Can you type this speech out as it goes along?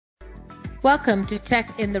Welcome to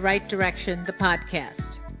Tech in the Right Direction, the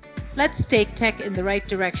podcast. Let's take tech in the right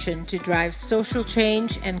direction to drive social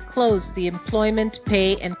change and close the employment,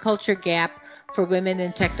 pay, and culture gap for women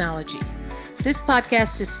in technology. This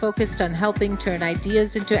podcast is focused on helping turn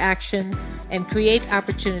ideas into action and create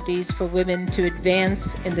opportunities for women to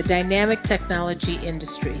advance in the dynamic technology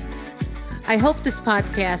industry. I hope this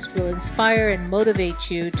podcast will inspire and motivate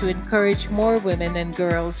you to encourage more women and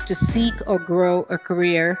girls to seek or grow a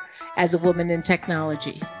career as a woman in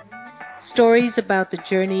technology. Stories about the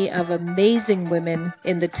journey of amazing women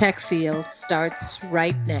in the tech field starts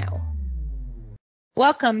right now.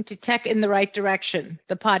 Welcome to Tech in the Right Direction,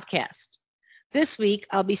 the podcast. This week,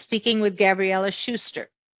 I'll be speaking with Gabriella Schuster.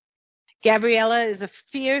 Gabriella is a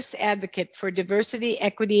fierce advocate for diversity,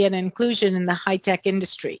 equity, and inclusion in the high-tech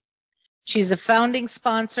industry. She's a founding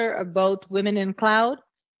sponsor of both Women in Cloud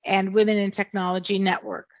and Women in Technology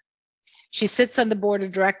Network. She sits on the board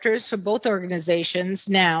of directors for both organizations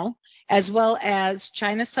now, as well as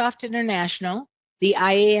Chinasoft International, the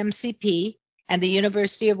IAMCP, and the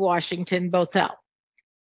University of Washington, Bothell.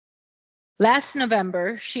 Last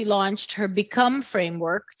November, she launched her Become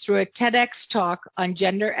framework through a TEDx talk on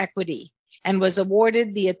gender equity and was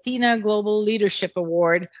awarded the Athena Global Leadership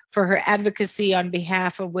Award for her advocacy on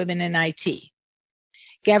behalf of women in IT.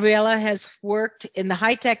 Gabriella has worked in the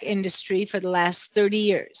high-tech industry for the last 30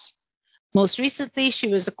 years. Most recently, she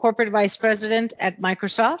was the corporate vice president at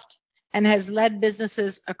Microsoft and has led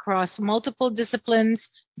businesses across multiple disciplines,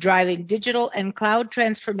 driving digital and cloud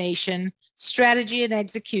transformation, strategy and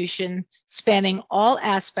execution, spanning all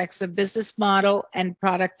aspects of business model and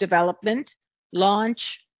product development,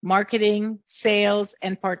 launch, marketing, sales,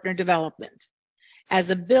 and partner development. As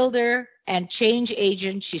a builder and change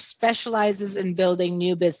agent, she specializes in building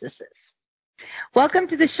new businesses. Welcome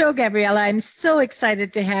to the show, Gabriella. I'm so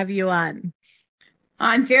excited to have you on.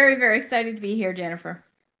 I'm very, very excited to be here, Jennifer.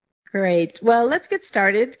 Great. Well, let's get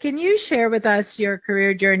started. Can you share with us your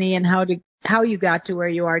career journey and how you got to where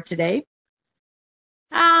you are today?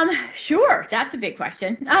 Sure. That's a big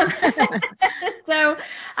question. I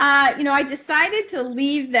decided to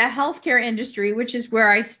leave the healthcare industry, which is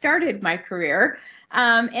where I started my career,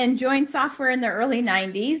 and joined software in the early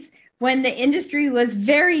 90s when the industry was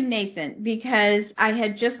very nascent because I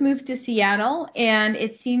had just moved to Seattle and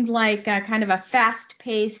it seemed like a kind of a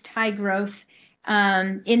fast-paced, high-growth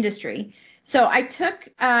industry. So I took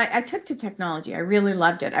to technology. I really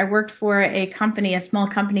loved it. I worked for a small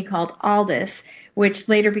company called Aldus, which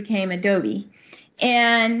later became Adobe.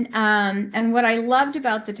 And what I loved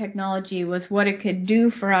about the technology was what it could do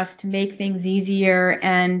for us to make things easier,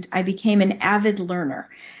 and I became an avid learner.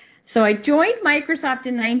 So I joined Microsoft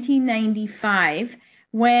in 1995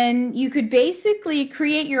 when you could basically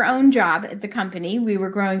create your own job at the company. We were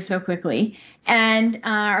growing so quickly, and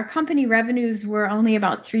our company revenues were only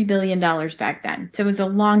about $3 billion back then. So it was a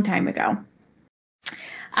long time ago.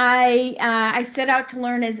 I set out to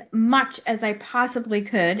learn as much as I possibly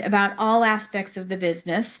could about all aspects of the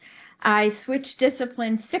business. I switched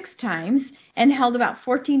disciplines 6 times and held about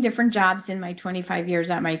 14 different jobs in my 25 years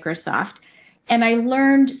at Microsoft. And I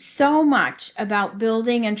learned so much about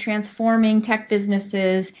building and transforming tech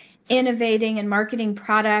businesses, innovating and marketing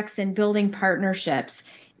products, and building partnerships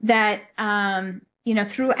that,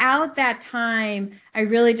 throughout that time, I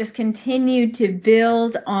really just continued to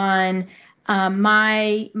build on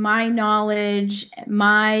my knowledge,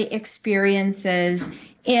 my experiences.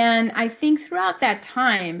 And I think throughout that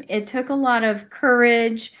time, it took a lot of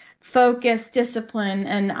courage, focus, discipline,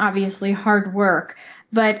 and obviously hard work.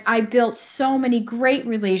 But I built so many great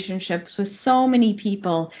relationships with so many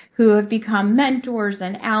people who have become mentors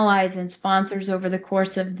and allies and sponsors over the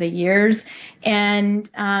course of the years, and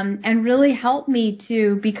really helped me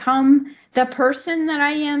to become the person that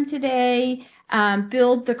I am today,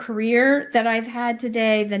 build the career that I've had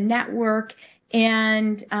today, the network,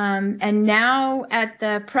 and now at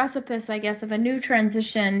the precipice, I guess, of a new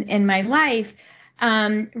transition in my life,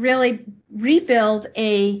 really rebuild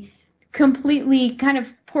a completely kind of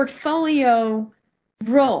portfolio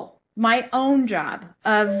role, my own job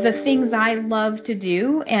of the things I love to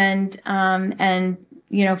do, and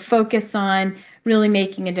focus on really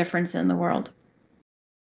making a difference in the world.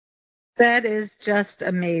 That is just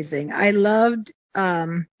amazing. I loved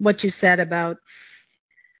what you said about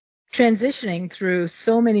transitioning through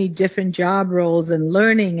so many different job roles and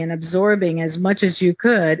learning and absorbing as much as you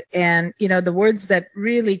could. And, the words that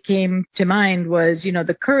really came to mind was,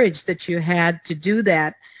 the courage that you had to do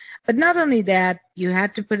that. But not only that, you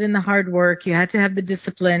had to put in the hard work, you had to have the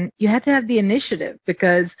discipline, you had to have the initiative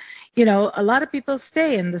because, a lot of people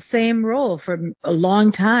stay in the same role for a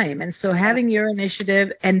long time. And so having your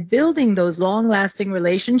initiative and building those long lasting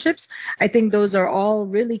relationships, I think those are all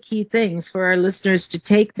really key things for our listeners to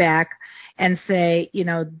take back and say,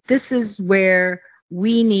 this is where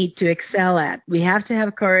we need to excel at. We have to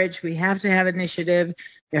have courage. We have to have initiative.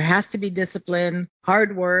 There has to be discipline,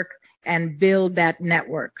 hard work, and build that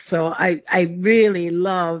network. So I really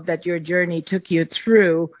love that your journey took you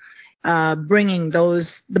through bringing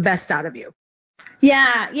the best out of you.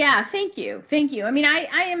 Yeah. Thank you. I mean,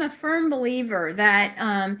 I am a firm believer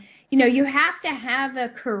that, you have to have a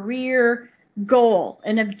career goal,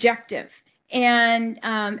 an objective,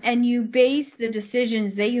 and you base the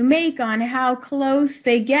decisions that you make on how close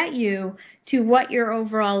they get you to what your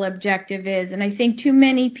overall objective is. And I think too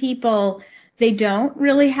many people, they don't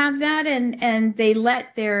really have that, and they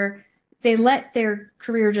let their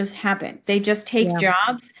career just happen. They just take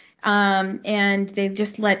jobs, and they've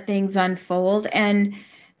just let things unfold. And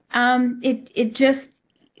it just,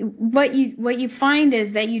 what you find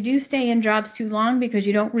is that you do stay in jobs too long because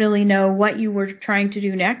you don't really know what you were trying to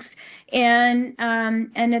do next. And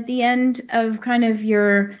at the end of kind of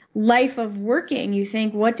your life of working, you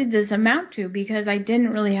think, what did this amount to? Because I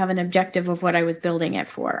didn't really have an objective of what I was building it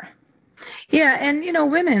for. Yeah, and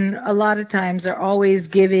women a lot of times are always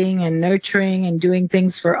giving and nurturing and doing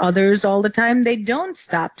things for others all the time. They don't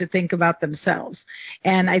stop to think about themselves.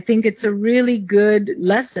 And I think it's a really good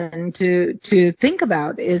lesson to think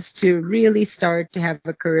about, is to really start to have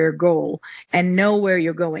a career goal and know where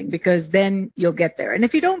you're going, because then you'll get there. And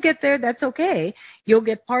if you don't get there, that's okay. You'll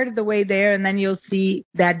get part of the way there, and then you'll see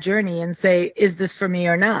that journey and say, is this for me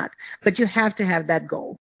or not? But you have to have that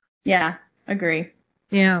goal. Yeah, agree.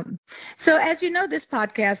 Yeah. So as you know, this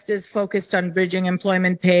podcast is focused on bridging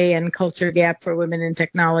employment pay and culture gap for women in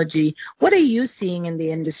technology. What are you seeing in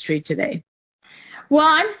the industry today? Well,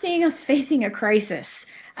 I'm seeing us facing a crisis.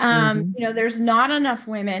 There's not enough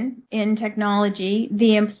women in technology.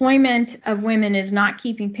 The employment of women is not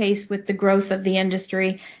keeping pace with the growth of the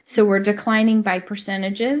industry. So we're declining by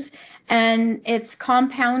percentages. And it's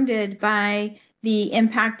compounded by the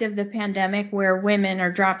impact of the pandemic, where women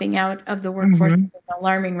are dropping out of the workforce at an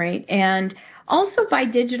alarming rate, and also by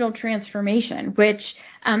digital transformation, which,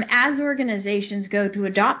 as organizations go to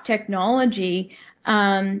adopt technology,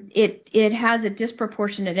 it has a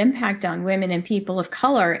disproportionate impact on women and people of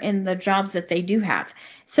color in the jobs that they do have.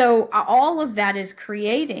 So all of that is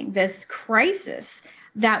creating this crisis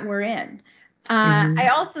that we're in. I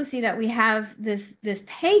also see that we have this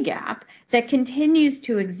pay gap that continues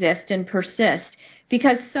to exist and persist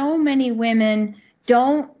because so many women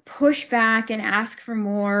don't push back and ask for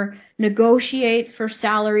more, negotiate for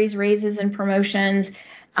salaries, raises, and promotions,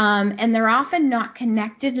 and they're often not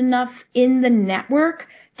connected enough in the network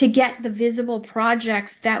to get the visible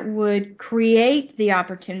projects that would create the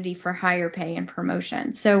opportunity for higher pay and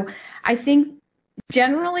promotion. So I think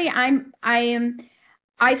generally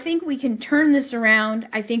I think we can turn this around.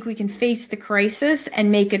 I think we can face the crisis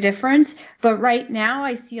and make a difference. But right now,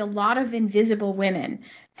 I see a lot of invisible women,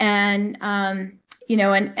 and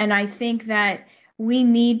and I think that we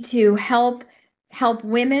need to help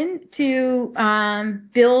women to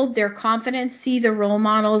build their confidence, see the role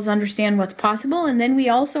models, understand what's possible, and then we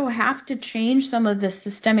also have to change some of the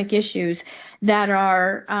systemic issues that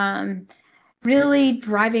are really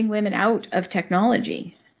driving women out of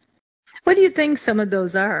technology. What do you think some of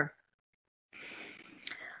those are?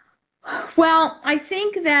 Well, I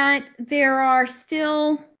think that there's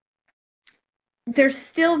still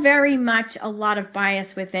very much a lot of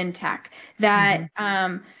bias within tech that,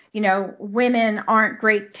 women aren't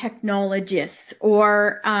great technologists,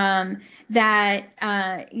 or that,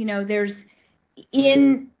 there's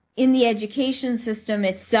in the education system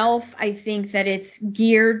itself, I think that it's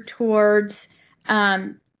geared towards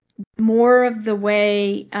more of the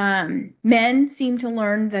way men seem to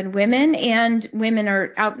learn than women, and women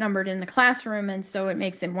are outnumbered in the classroom, and so it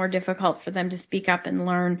makes it more difficult for them to speak up and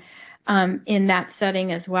learn in that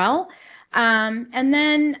setting as well. And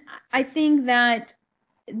then I think that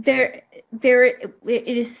it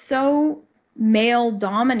is so male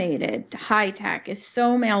dominated. High tech is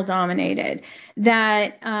so male dominated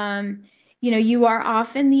that you are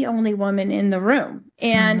often the only woman in the room.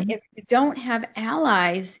 And if you don't have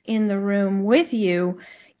allies in the room with you,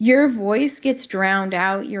 your voice gets drowned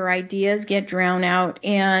out, your ideas get drowned out,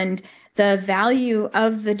 and the value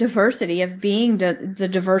of the diversity, of being the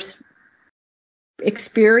diverse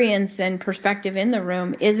experience and perspective in the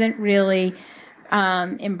room, isn't really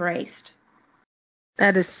embraced.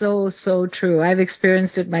 That is so, so true. I've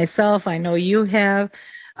experienced it myself. I know you have.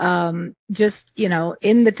 Just,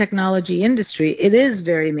 in the technology industry, it is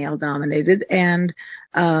very male dominated, and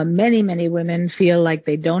many, many women feel like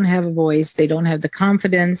they don't have a voice, they don't have the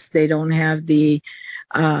confidence, they don't have the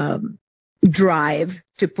um, drive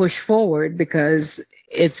to push forward because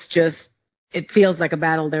it's just, it feels like a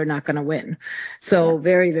battle they're not going to win. Yeah. So,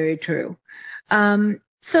 very, very true.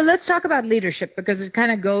 So let's talk about leadership because it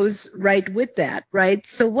kind of goes right with that, right?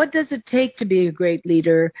 So what does it take to be a great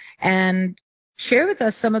leader? And share with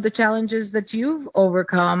us some of the challenges that you've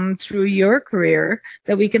overcome through your career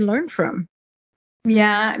that we can learn from.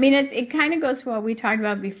 Yeah, I mean, it kind of goes to what we talked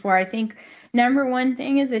about before. I think number one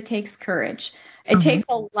thing is it takes courage. It Hmm. takes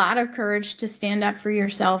a lot of courage to stand up for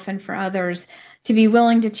yourself and for others, to be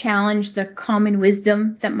willing to challenge the common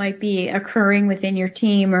wisdom that might be occurring within your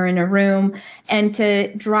team or in a room, and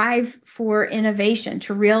to drive for innovation,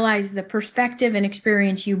 to realize the perspective and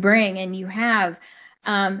experience you bring and you have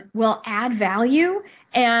will add value,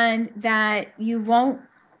 and that you won't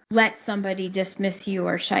let somebody dismiss you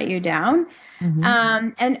or shut you down. Hmm.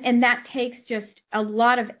 And that takes just a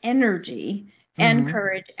lot of energy and Hmm.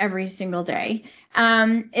 courage every single day.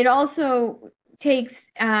 It also takes,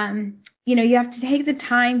 you have to take the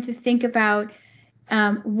time to think about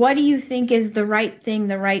what do you think is the right thing,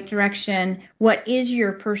 the right direction? What is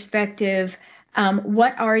your perspective?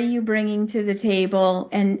 What are you bringing to the table?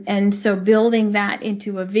 And so building that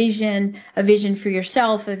into a vision for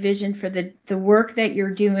yourself, a vision for the work that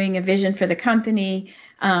you're doing, a vision for the company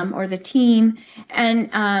or the team, and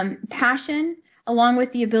passion, along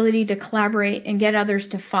with the ability to collaborate and get others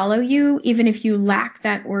to follow you, even if you lack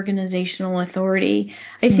that organizational authority.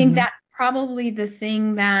 I think Hmm. that's probably the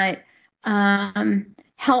thing that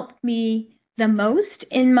helped me the most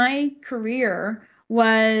in my career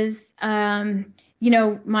was,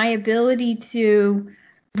 my ability to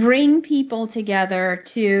bring people together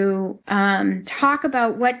to talk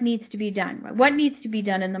about what needs to be done, what needs to be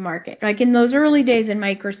done in the market. Like in those early days in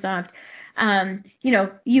Microsoft,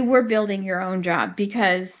 you were building your own job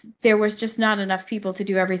because there was just not enough people to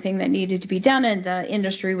do everything that needed to be done, and the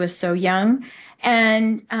industry was so young.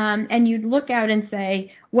 And you'd look out and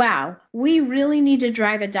say, wow, we really need to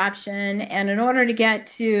drive adoption. And in order to get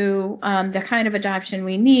to the kind of adoption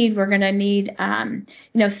we need, we're going to need,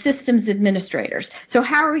 systems administrators. So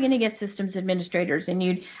how are we going to get systems administrators? And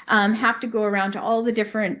you'd have to go around to all the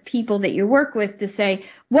different people that you work with to say,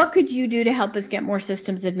 what could you do to help us get more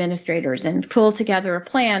systems administrators, and pull together a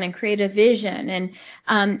plan and create a vision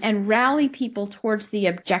and rally people towards the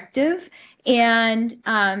objective.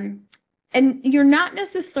 And you're not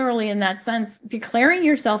necessarily in that sense declaring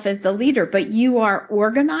yourself as the leader, but you are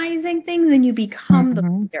organizing things and you become the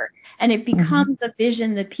Hmm. leader. And it Hmm. becomes a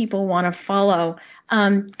vision that people want to follow,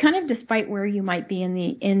 kind of despite where you might be in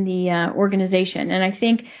the organization. And I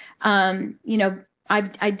think,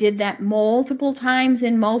 I did that multiple times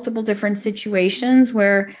in multiple different situations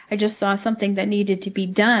where I just saw something that needed to be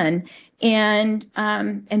done, and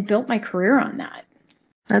built my career on that.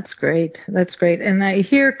 That's great. That's great. And I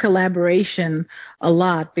hear collaboration a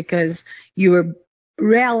lot because you were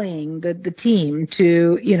rallying the team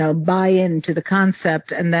to, buy into the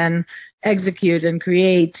concept and then execute and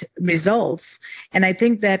create results. And I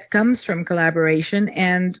think that comes from collaboration.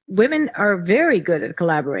 And women are very good at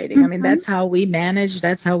collaborating. I mean, Mm-hmm. that's how we manage,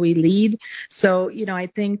 that's how we lead. So, I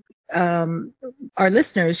think our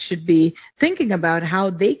listeners should be thinking about how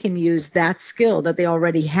they can use that skill that they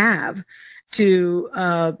already have to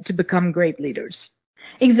become great leaders.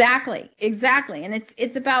 Exactly. And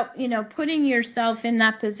it's about, putting yourself in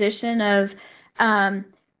that position of um,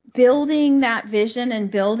 building that vision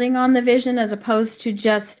and building on the vision, as opposed to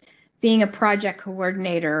just being a project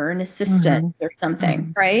coordinator or an assistant Hmm. or something,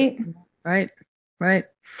 Hmm. right? Right, right.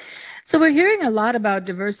 So we're hearing a lot about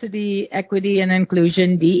diversity, equity, and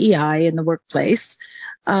inclusion, DEI, in the workplace.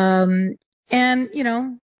 Um, and,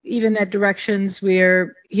 even at Directions,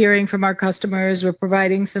 we're hearing from our customers, we're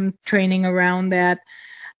providing some training around that.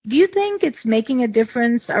 Do you think it's making a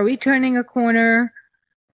difference? Are we turning a corner?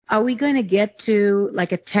 Are we going to get to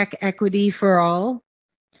like a tech equity for all?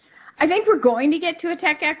 I think we're going to get to a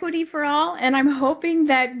tech equity for all, and I'm hoping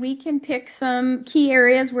that we can pick some key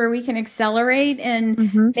areas where we can accelerate and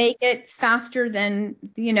Hmm. make it faster than,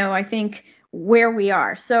 I think where we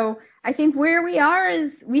are. So I think where we are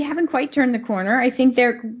is we haven't quite turned the corner. I think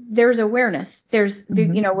there's awareness.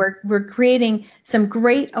 Hmm. We're creating some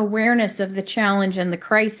great awareness of the challenge and the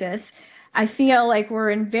crisis. I feel like we're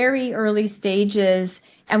in very early stages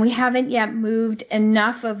and we haven't yet moved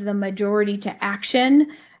enough of the majority to action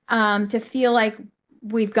to feel like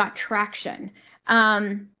we've got traction.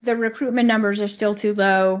 The recruitment numbers are still too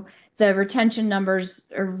low. The retention numbers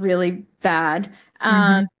are really bad.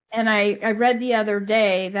 And I read the other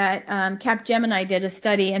day that Capgemini did a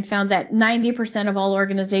study and found that 90% of all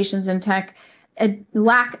organizations in tech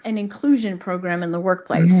lack an inclusion program in the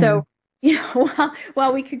workplace. So,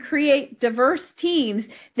 while we could create diverse teams,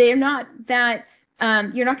 they're not that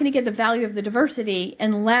you're not going to get the value of the diversity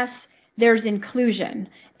unless there's inclusion.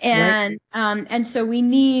 And so we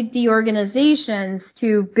need the organizations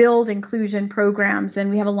to build inclusion programs, and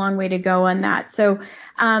we have a long way to go on that. So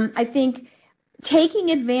I think taking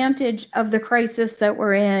advantage of the crisis that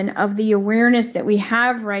we're in, of the awareness that we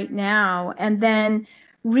have right now, and then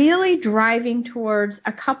really driving towards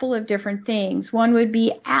a couple of different things. One would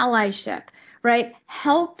be allyship, right?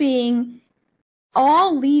 Helping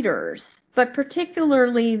all leaders, but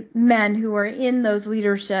particularly men who are in those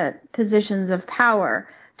leadership positions of power,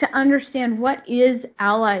 to understand what is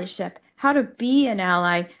allyship, how to be an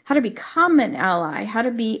ally, how to become an ally, how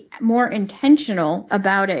to be more intentional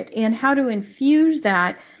about it, and how to infuse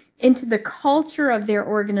that into the culture of their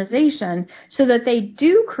organization so that they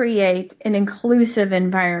do create an inclusive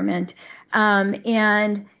environment,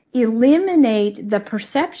 and eliminate the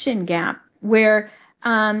perception gap where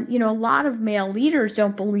a lot of male leaders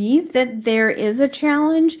don't believe that there is a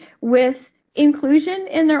challenge with inclusion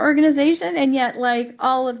in their organization, and yet like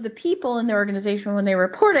all of the people in their organization, when they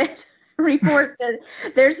report that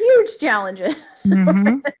there's huge challenges.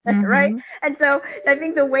 Right? And so I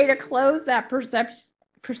think the way to close that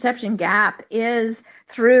perception gap is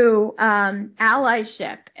through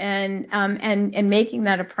allyship and making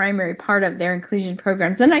that a primary part of their inclusion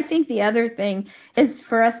programs. And I think the other thing is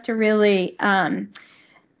for us to really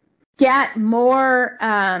get more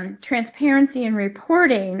transparency and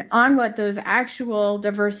reporting on what those actual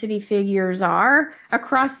diversity figures are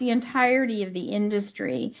across the entirety of the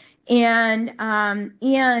industry, and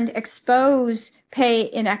expose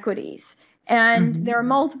pay inequities. And there are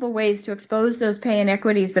multiple ways to expose those pay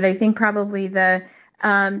inequities, but I think probably the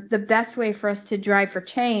best way for us to drive for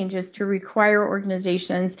change is to require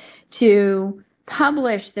organizations to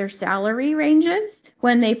publish their salary ranges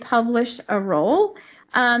when they publish a role,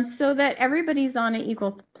 so that everybody's on an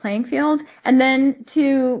equal playing field, and then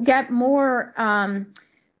to get more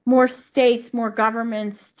states, more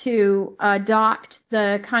governments to adopt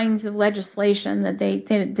the kinds of legislation that they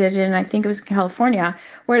did in, I think it was California,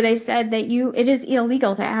 where they said that it is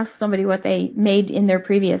illegal to ask somebody what they made in their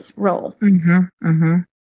previous role.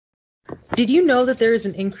 Did you know that there is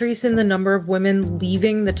an increase in the number of women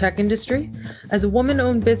leaving the tech industry? As a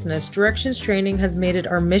woman-owned business, Directions Training has made it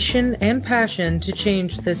our mission and passion to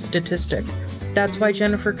change this statistic. That's why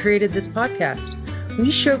Jennifer created this podcast.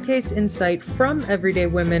 We showcase insight from everyday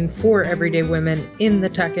women for everyday women in the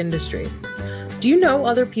tech industry. Do you know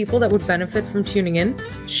other people that would benefit from tuning in?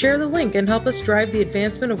 Share the link and help us drive the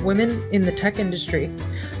advancement of women in the tech industry.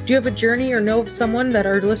 Do you have a journey or know of someone that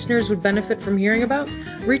our listeners would benefit from hearing about?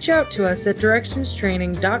 Reach out to us at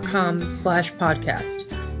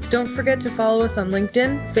directionstraining.com/podcast. Don't forget to follow us on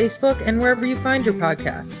LinkedIn, Facebook, and wherever you find your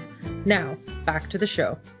podcasts. Now, back to the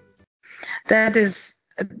show. That is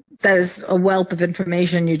a wealth of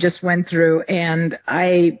information you just went through, and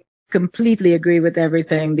I completely agree with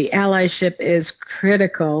everything. The allyship is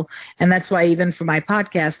critical, and that's why even for my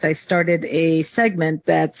podcast, I started a segment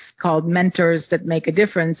that's called Mentors That Make a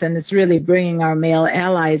Difference, and it's really bringing our male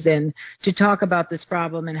allies in to talk about this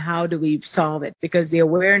problem and how do we solve it, because the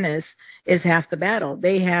awareness is half the battle.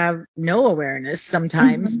 They have no awareness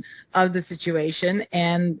sometimes of the situation,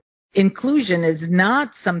 and inclusion is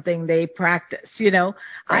not something they practice. Right.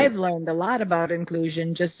 I've learned a lot about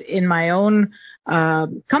inclusion just in my own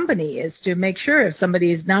company, is to make sure if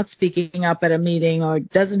somebody is not speaking up at a meeting or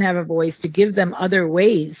doesn't have a voice, to give them other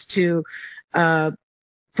ways to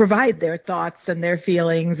provide their thoughts and their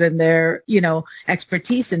feelings and their,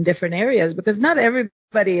 expertise in different areas, because not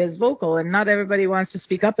everybody is vocal and not everybody wants to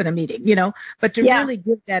speak up in a meeting, but to really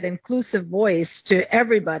give that inclusive voice to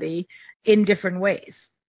everybody in different ways.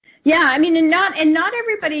 Yeah, I mean, and not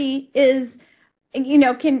everybody is,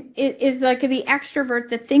 is like the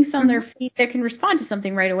extrovert that thinks on their feet, that can respond to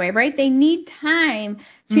something right away, right? They need time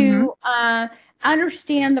to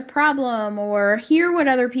understand the problem or hear what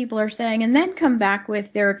other people are saying, and then come back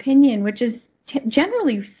with their opinion, which is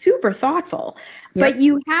generally super thoughtful. Yep. But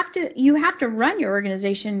you have to run your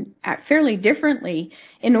organization fairly differently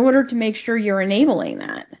in order to make sure you're enabling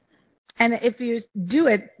that. And if you do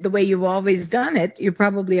it the way you've always done it, you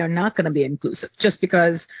probably are not going to be inclusive, just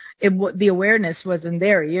because the awareness wasn't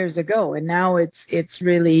there years ago, and now it's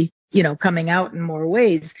really coming out in more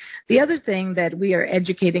ways. The other thing that we are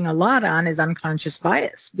educating a lot on is unconscious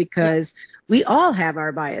bias, because we all have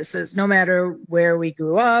our biases, no matter where we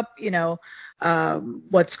grew up,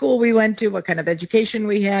 what school we went to, what kind of education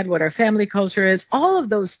we had, what our family culture is. All of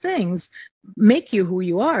those things make you who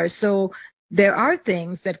you are. So there are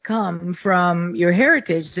things that come from your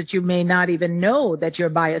heritage that you may not even know that you're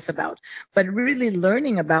biased about, but really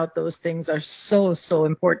learning about those things are so, so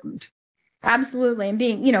important. Absolutely. And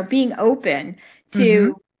being open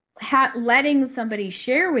to letting somebody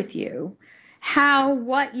share with you how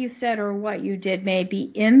what you said or what you did may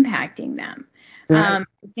be impacting them. Right.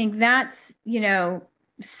 I think that's,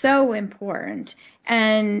 so important.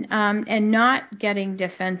 And not getting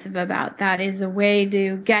defensive about that is a way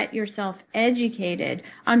to get yourself educated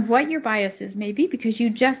on what your biases may be, because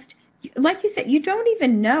you just, like you said, you don't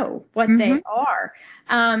even know what they are.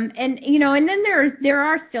 And then there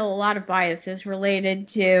are still a lot of biases related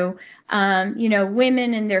to,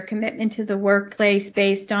 women and their commitment to the workplace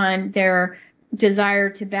based on their desire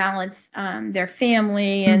to balance their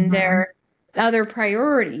family and their other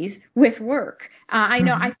priorities with work. I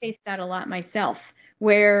know I faced that a lot myself,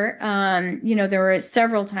 where, there were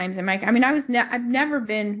several times I've never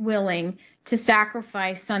been willing to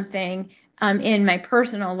sacrifice something in my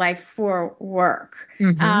personal life for work.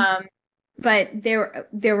 But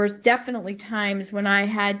there was definitely times when I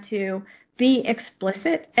had to be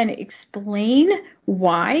explicit and explain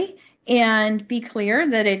why, and be clear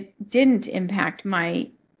that it didn't impact my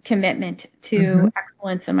commitment to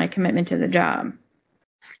excellence and my commitment to the job.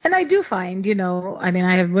 And I do find,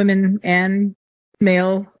 I have women and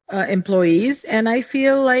male employees, and I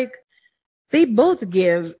feel like they both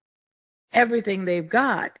give everything they've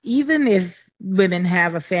got, even if women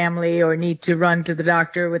have a family or need to run to the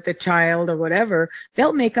doctor with the child or whatever.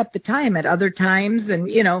 They'll make up the time at other times and,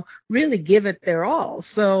 really give it their all.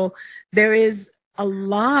 So there is a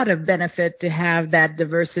lot of benefit to have that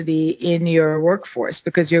diversity in your workforce,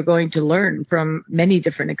 because you're going to learn from many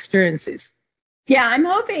different experiences. Yeah, I'm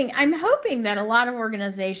hoping that a lot of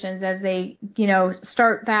organizations, as they,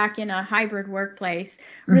 start back in a hybrid workplace,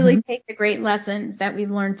 really take the great lessons that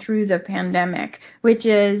we've learned through the pandemic, which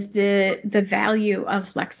is the value of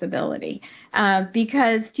flexibility.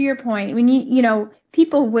 Because to your point, when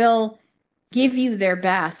people will give you their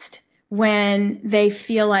best when they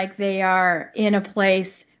feel like they are in a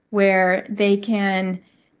place where they can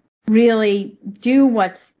really do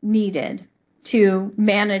what's needed to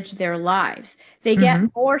manage their lives. They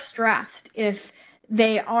get more stressed if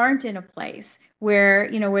they aren't in a place where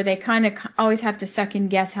they kind of always have to second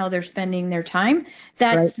guess how they're spending their time.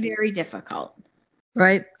 That's very difficult.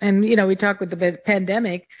 Right. And, we talk with the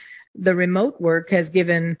pandemic, the remote work has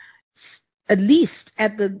given, at least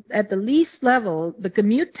at the least level, the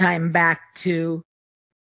commute time back to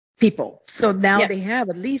people. So now they have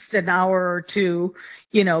at least an hour or two,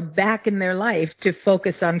 back in their life to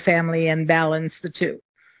focus on family and balance the two.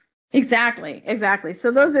 Exactly.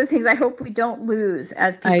 So those are the things I hope we don't lose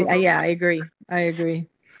as people. I agree.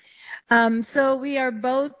 So we are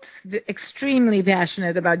both extremely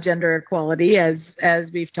passionate about gender equality, as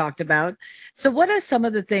we've talked about. So what are some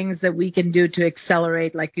of the things that we can do to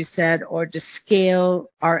accelerate, like you said, or to scale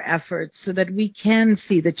our efforts so that we can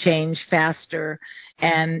see the change faster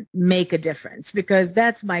and make a difference? Because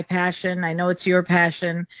that's my passion. I know it's your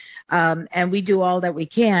passion. And we do all that we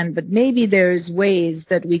can, but maybe there's ways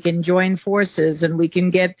that we can join forces and we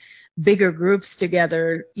can get bigger groups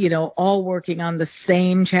together, all working on the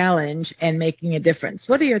same challenge and making a difference.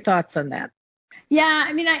 What are your thoughts on that? Yeah,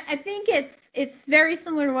 I think it's very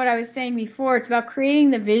similar to what I was saying before. It's about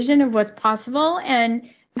creating the vision of what's possible and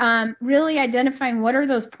really identifying what are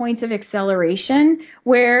those points of acceleration,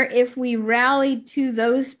 where if we rally to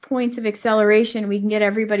those points of acceleration, we can get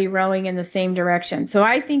everybody rowing in the same direction. So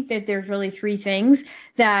I think that there's really three things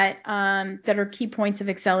that are key points of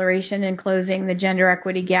acceleration in closing the gender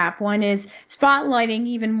equity gap. One is spotlighting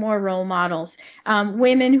even more role models,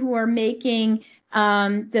 women who are making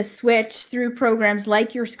the switch through programs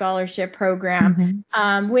like your scholarship program,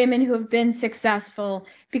 women who have been successful,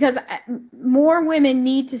 because more women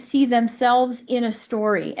need to see themselves in a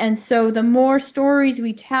story. And so the more stories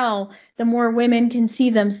we tell, the more women can see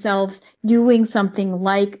themselves doing something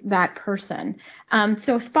like that person.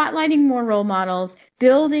 So spotlighting more role models,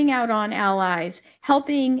 building out on allies,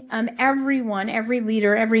 helping everyone, every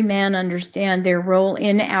leader, every man understand their role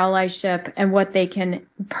in allyship and what they can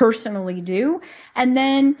personally do. And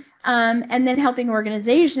then helping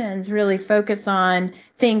organizations really focus on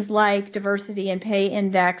things like diversity and pay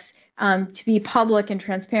index, to be public and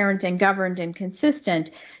transparent and governed and consistent.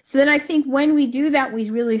 So then I think when we do that, we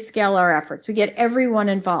really scale our efforts. We get everyone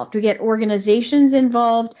involved. We get organizations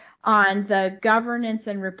involved on the governance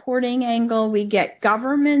and reporting angle. We get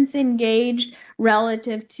governments engaged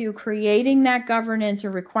relative to creating that governance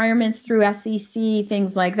or requirements through SEC,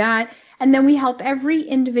 things like that. And then we help every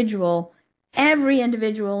individual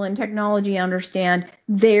in technology understand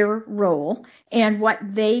their role and what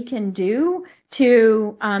they can do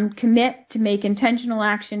to commit to make intentional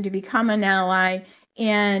action, to become an ally,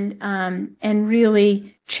 and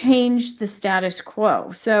really change the status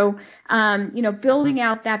quo. So, building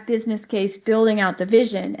out that business case, building out the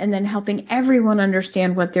vision, and then helping everyone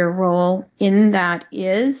understand what their role in that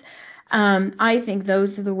is. I think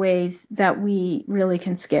those are the ways that we really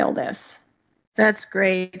can scale this. That's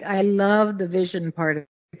great. I love the vision part,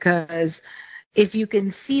 because if you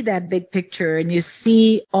can see that big picture and you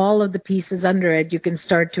see all of the pieces under it, you can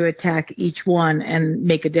start to attack each one and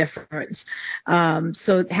make a difference.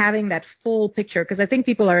 So having that full picture, because I think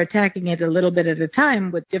people are attacking it a little bit at a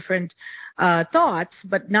time with different thoughts,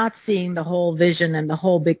 but not seeing the whole vision and the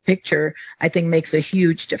whole big picture, I think makes a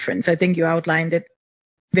huge difference. I think you outlined it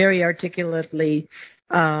very articulately.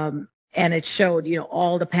 And it showed,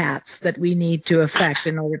 all the paths that we need to affect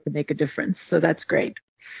in order to make a difference. So that's great.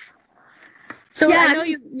 So yeah, I know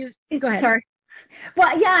you go ahead. Sorry.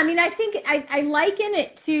 Well, yeah, I think I liken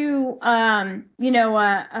it to,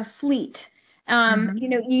 a fleet.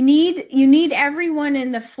 You need everyone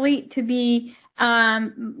in the fleet to be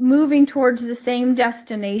moving towards the same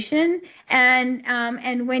destination,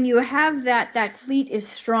 and when you have that fleet is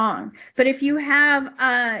strong. But if you have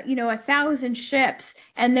 1,000 ships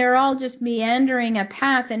and they're all just meandering a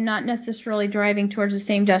path and not necessarily driving towards the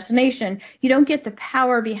same destination, you don't get the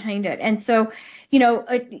power behind it. And so,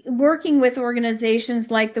 working with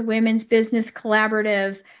organizations like the Women's Business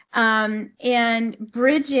Collaborative, and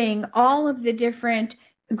bridging all of the different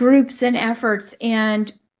groups and efforts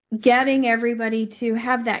and getting everybody to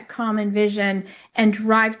have that common vision and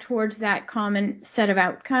drive towards that common set of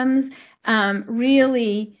outcomes,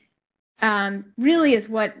 really is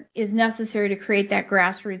what is necessary to create that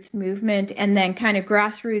grassroots movement. And then kind of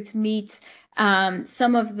grassroots meets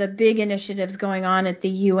some of the big initiatives going on at the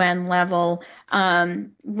UN level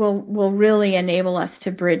will really enable us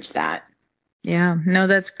to bridge that. Yeah, no,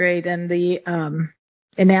 that's great. And the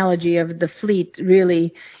analogy of the fleet,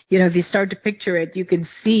 really, if you start to picture it, you can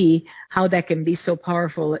see how that can be so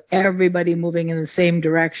powerful. Everybody moving in the same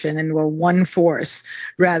direction, and we're one force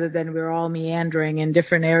rather than we're all meandering in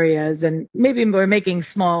different areas. And maybe we're making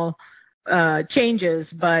small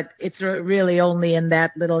changes, but it's really only in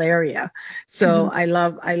that little area. So I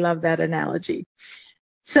love that analogy.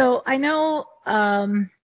 So I know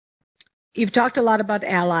you've talked a lot about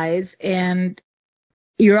allies, and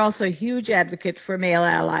you're also a huge advocate for male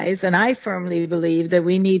allies, and I firmly believe that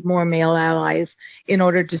we need more male allies in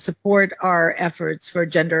order to support our efforts for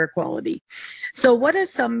gender equality. So what are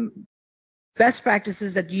some best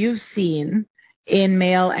practices that you've seen in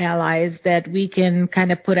male allies that we can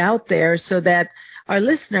kind of put out there so that our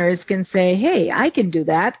listeners can say, hey, I can do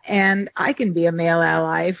that, and I can be a male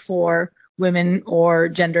ally for women or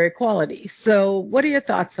gender equality? So what are your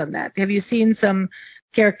thoughts on that? Have you seen some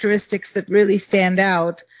characteristics that really stand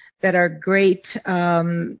out that are great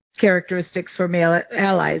characteristics for male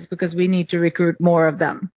allies, because we need to recruit more of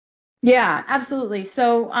them? Yeah, absolutely.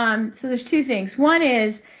 So there's two things. One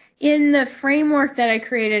is in the framework that I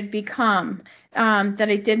created, Become, that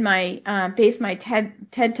I did base my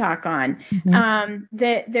TED talk on.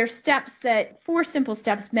 There's steps four simple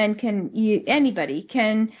steps anybody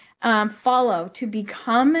can follow to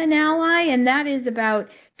become an ally, and that is about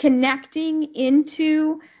connecting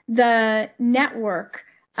into the network.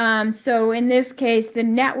 So in this case, the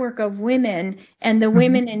network of women and the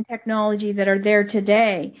women in technology that are there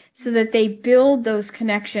today, so that they build those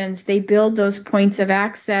connections, they build those points of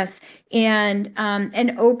access, and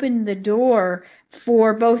open the door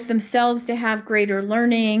for both themselves to have greater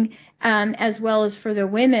learning, as well as for the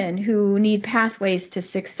women who need pathways to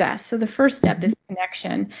success. So the first step is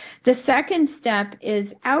connection. The second step is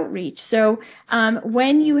outreach. So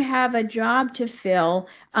when you have a job to fill,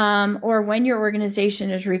 or when your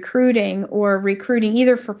organization is recruiting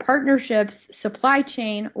either for partnerships, supply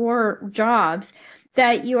chain, or jobs,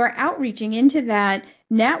 that you are outreaching into that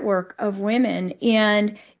network of women,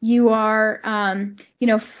 and you are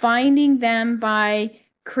finding them by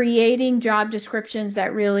creating job descriptions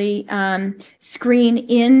that really screen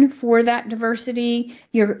in for that diversity.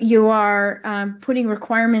 You are putting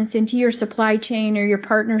requirements into your supply chain or your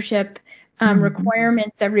partnership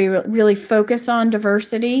requirements that really focus on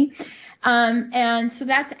diversity. And so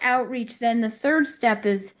that's outreach. Then the third step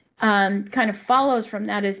is kind of follows from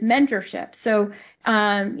that is mentorship. So,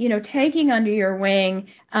 taking under your wing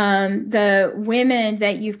the women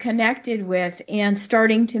that you've connected with and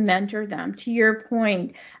starting to mentor them. To your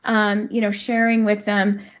point, sharing with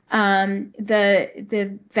them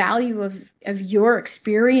the value of your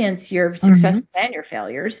experience, your successes and your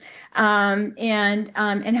failures,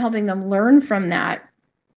 and helping them learn from that.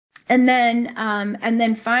 And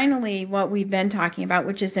then finally, what we've been talking about,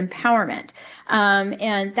 which is empowerment.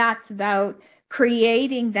 And that's about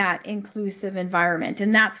creating that inclusive environment.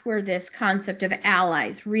 And that's where this concept of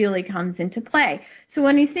allies really comes into play. So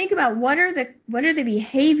when you think about what are the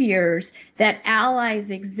behaviors that allies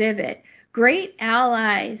exhibit, great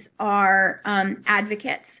allies are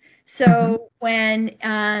advocates. So when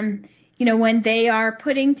they are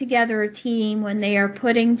putting together a team, when they are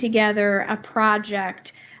putting together a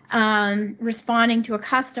project, responding to a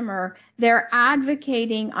customer, they're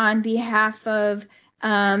advocating on behalf of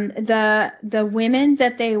the women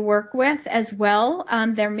that they work with as well.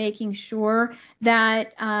 They're making sure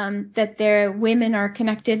that their women are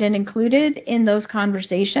connected and included in those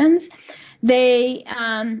conversations. They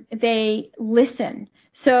listen.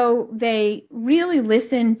 So they really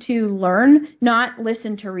listen to learn, not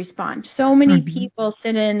listen to respond. So many people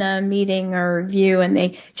sit in a meeting or review and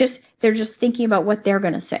they're just thinking about what they're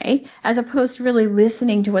going to say, as opposed to really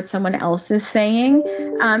listening to what someone else is saying,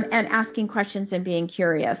 and asking questions and being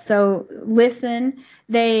curious. So listen.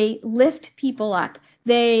 They lift people up.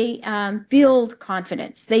 They build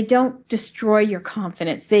confidence. They don't destroy your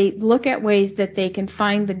confidence. They look at ways that they can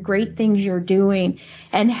find the great things you're doing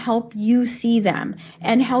and help you see them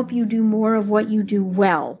and help you do more of what you do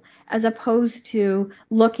well, as opposed to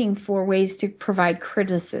looking for ways to provide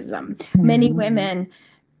criticism. Many women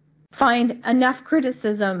find enough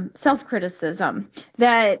criticism, self-criticism,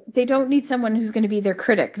 that they don't need someone who's going to be their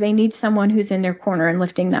critic. They need someone who's in their corner and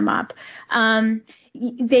lifting them up.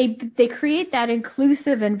 They create that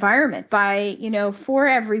inclusive environment by, for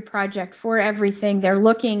every project, for everything, they're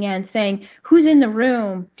looking and saying, who's in the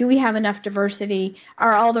room? Do we have enough diversity?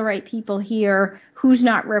 Are all the right people here? Who's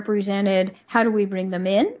not represented? How do we bring them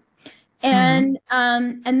in? And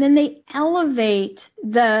then they elevate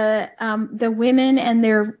the women and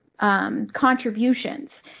their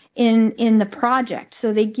contributions in the project.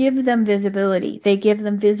 So they give them visibility. They give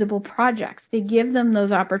them visible projects. They give them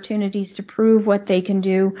those opportunities to prove what they can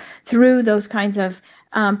do through those kinds of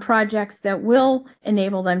projects that will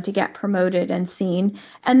enable them to get promoted and seen.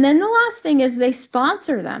 And then the last thing is they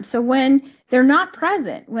sponsor them. So when they're not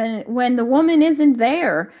present, when the woman isn't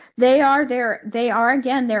there, they are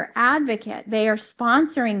again their advocate. They are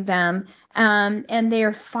sponsoring them, and they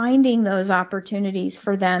are finding those opportunities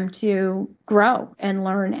for them to grow and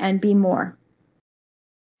learn and be more.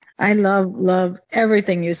 I love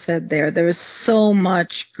everything you said there. There was so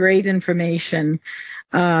much great information.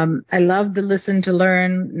 I love the listen to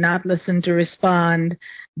learn, not listen to respond,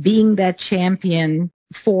 being that champion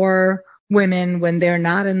for women when they're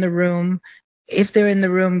not in the room. If they're in the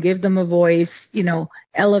room, give them a voice,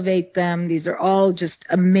 elevate them. These are all just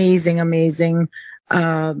amazing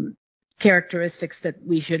characteristics that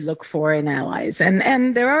we should look for in allies.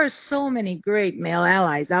 And there are so many great male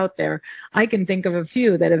allies out there. I can think of a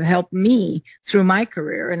few that have helped me through my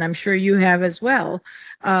career, and I'm sure you have as well.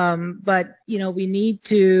 But, we need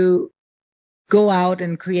to go out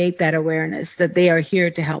and create that awareness that they are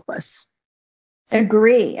here to help us.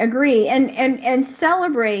 Agree. And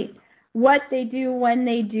celebrate what they do when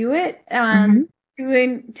they do it. To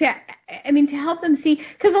help them see,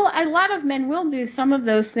 because a lot of men will do some of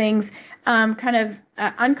those things kind of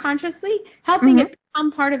unconsciously, helping it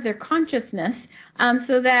become part of their consciousness,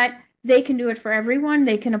 so that they can do it for everyone.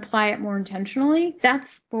 They can apply it more intentionally. That's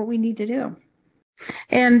what we need to do.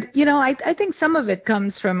 And, I think some of it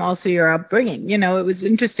comes from also your upbringing. It was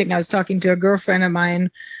interesting. I was talking to a girlfriend of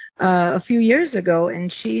mine a few years ago,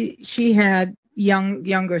 and she had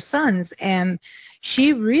younger sons, and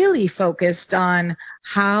she really focused on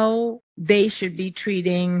how they should be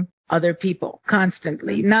treating other people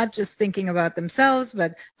constantly, not just thinking about themselves,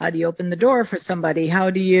 but how do you open the door for somebody?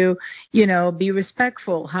 How do you, be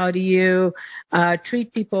respectful? How do you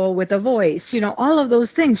treat people with a voice? All of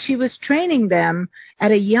those things. She was training them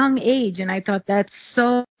at a young age, and I thought that's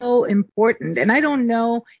so important. And I don't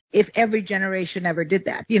know if every generation ever did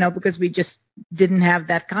that, because we just didn't have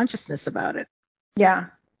that consciousness about it. Yeah,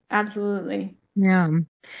 absolutely. Yeah.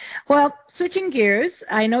 Well, switching gears,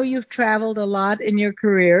 I know you've traveled a lot in your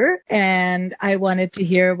career, and I wanted to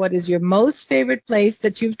hear what is your most favorite place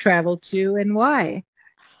that you've traveled to and why?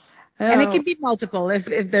 And it can be multiple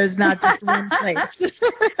if there's not just one place.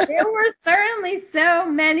 There were certainly so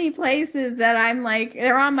many places that I'm like,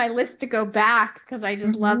 they're on my list to go back because I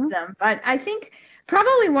just love them. But I think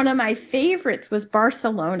probably one of my favorites was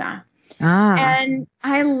Barcelona. And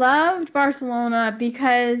I loved Barcelona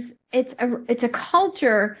because it's a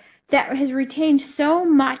culture that has retained so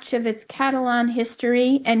much of its Catalan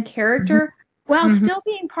history and character while still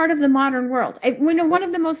being part of the modern world. One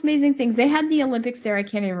of the most amazing things, they had the Olympics there. I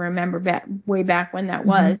can't even remember way back when that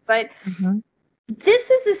was. But this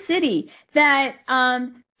is a city that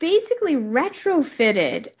basically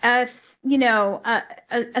retrofitted a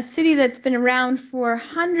city that's been around for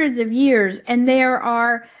hundreds of years, and there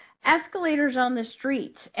are escalators on the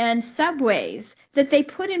streets and subways that they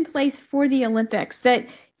put in place for the Olympics that,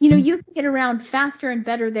 you can get around faster and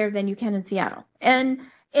better there than you can in Seattle. And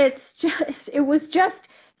it was just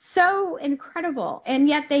so incredible. And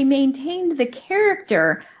yet they maintained the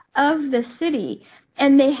character of the city.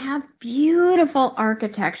 And they have beautiful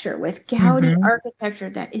architecture with Gaudi architecture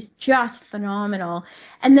that is just phenomenal.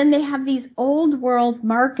 And then they have these old world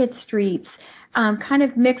market streets, kind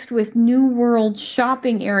of mixed with new world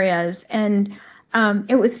shopping areas. And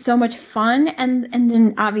it was so much fun. And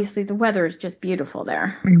then obviously the weather is just beautiful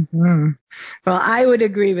there. Well, I would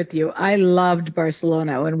agree with you. I loved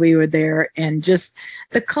Barcelona when we were there, and just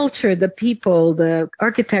the culture, the people, the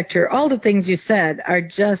architecture, all the things you said are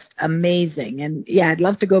just amazing. And yeah, I'd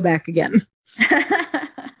love to go back again.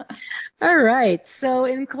 All right. So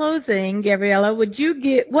in closing, Gabriella,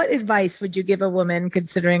 what advice would you give a woman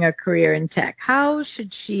considering a career in tech? How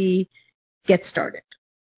should she get started?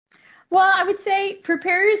 Well, I would say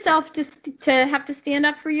prepare yourself to have to stand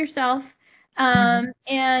up for yourself.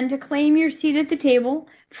 And to claim your seat at the table,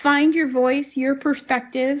 find your voice, your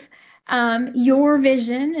perspective, your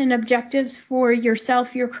vision and objectives for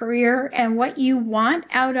yourself, your career, and what you want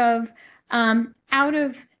out of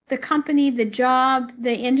the company, the job,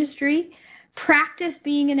 the industry. Practice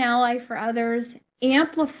being an ally for others,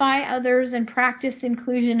 amplify others, and practice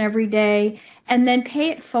inclusion every day, and then pay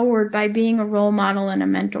it forward by being a role model and a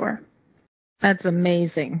mentor. That's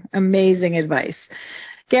amazing. Amazing advice.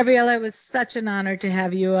 Gabriella, it was such an honor to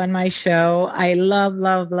have you on my show. I love,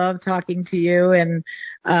 love, love talking to you. And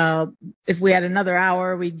if we had another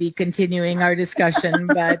hour, we'd be continuing our discussion.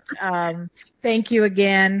 But thank you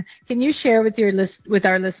again. Can you share with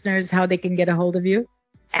our listeners how they can get a hold of you?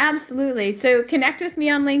 Absolutely. So connect with me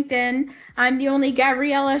on LinkedIn. I'm the only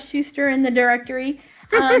Gabriella Schuster in the directory.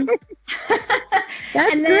 That's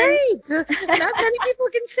great. Not many people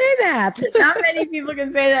can say that. Not many people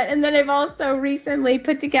can say that. And then I've also recently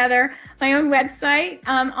put together my own website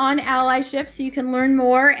on allyship, so you can learn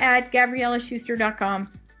more at GabriellaSchuster.com.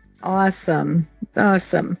 Awesome.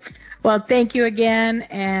 Awesome. Well, thank you again,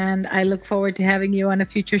 and I look forward to having you on a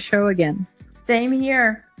future show again. Same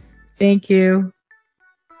here. Thank you.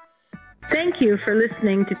 Thank you for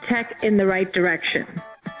listening to Tech in the Right Direction.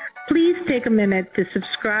 Please take a minute to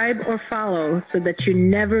subscribe or follow so that you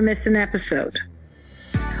never miss an episode.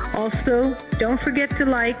 Also, don't forget to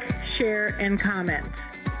like, share, and comment.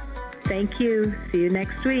 Thank you. See you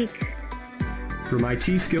next week. From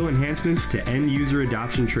IT skill enhancements to end-user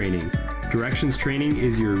adoption training, Directions Training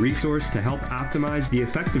is your resource to help optimize the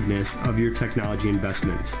effectiveness of your technology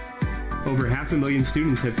investments. Over 500,000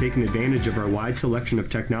 students have taken advantage of our wide selection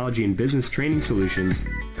of technology and business training solutions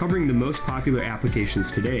covering the most popular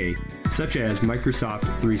applications today, such as Microsoft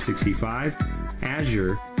 365,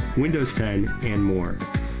 Azure, Windows 10, and more.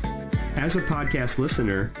 As a podcast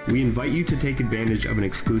listener, we invite you to take advantage of an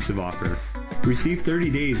exclusive offer. Receive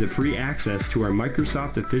 30 days of free access to our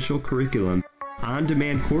Microsoft official curriculum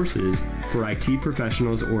on-demand courses for IT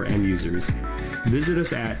professionals or end users. Visit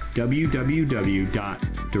us at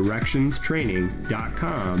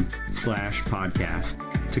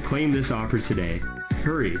www.directionstraining.com/podcast to claim this offer today.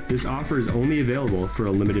 Hurry, this offer is only available for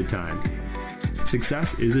a limited time.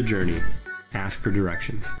 Success is a journey. Ask for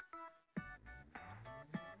directions.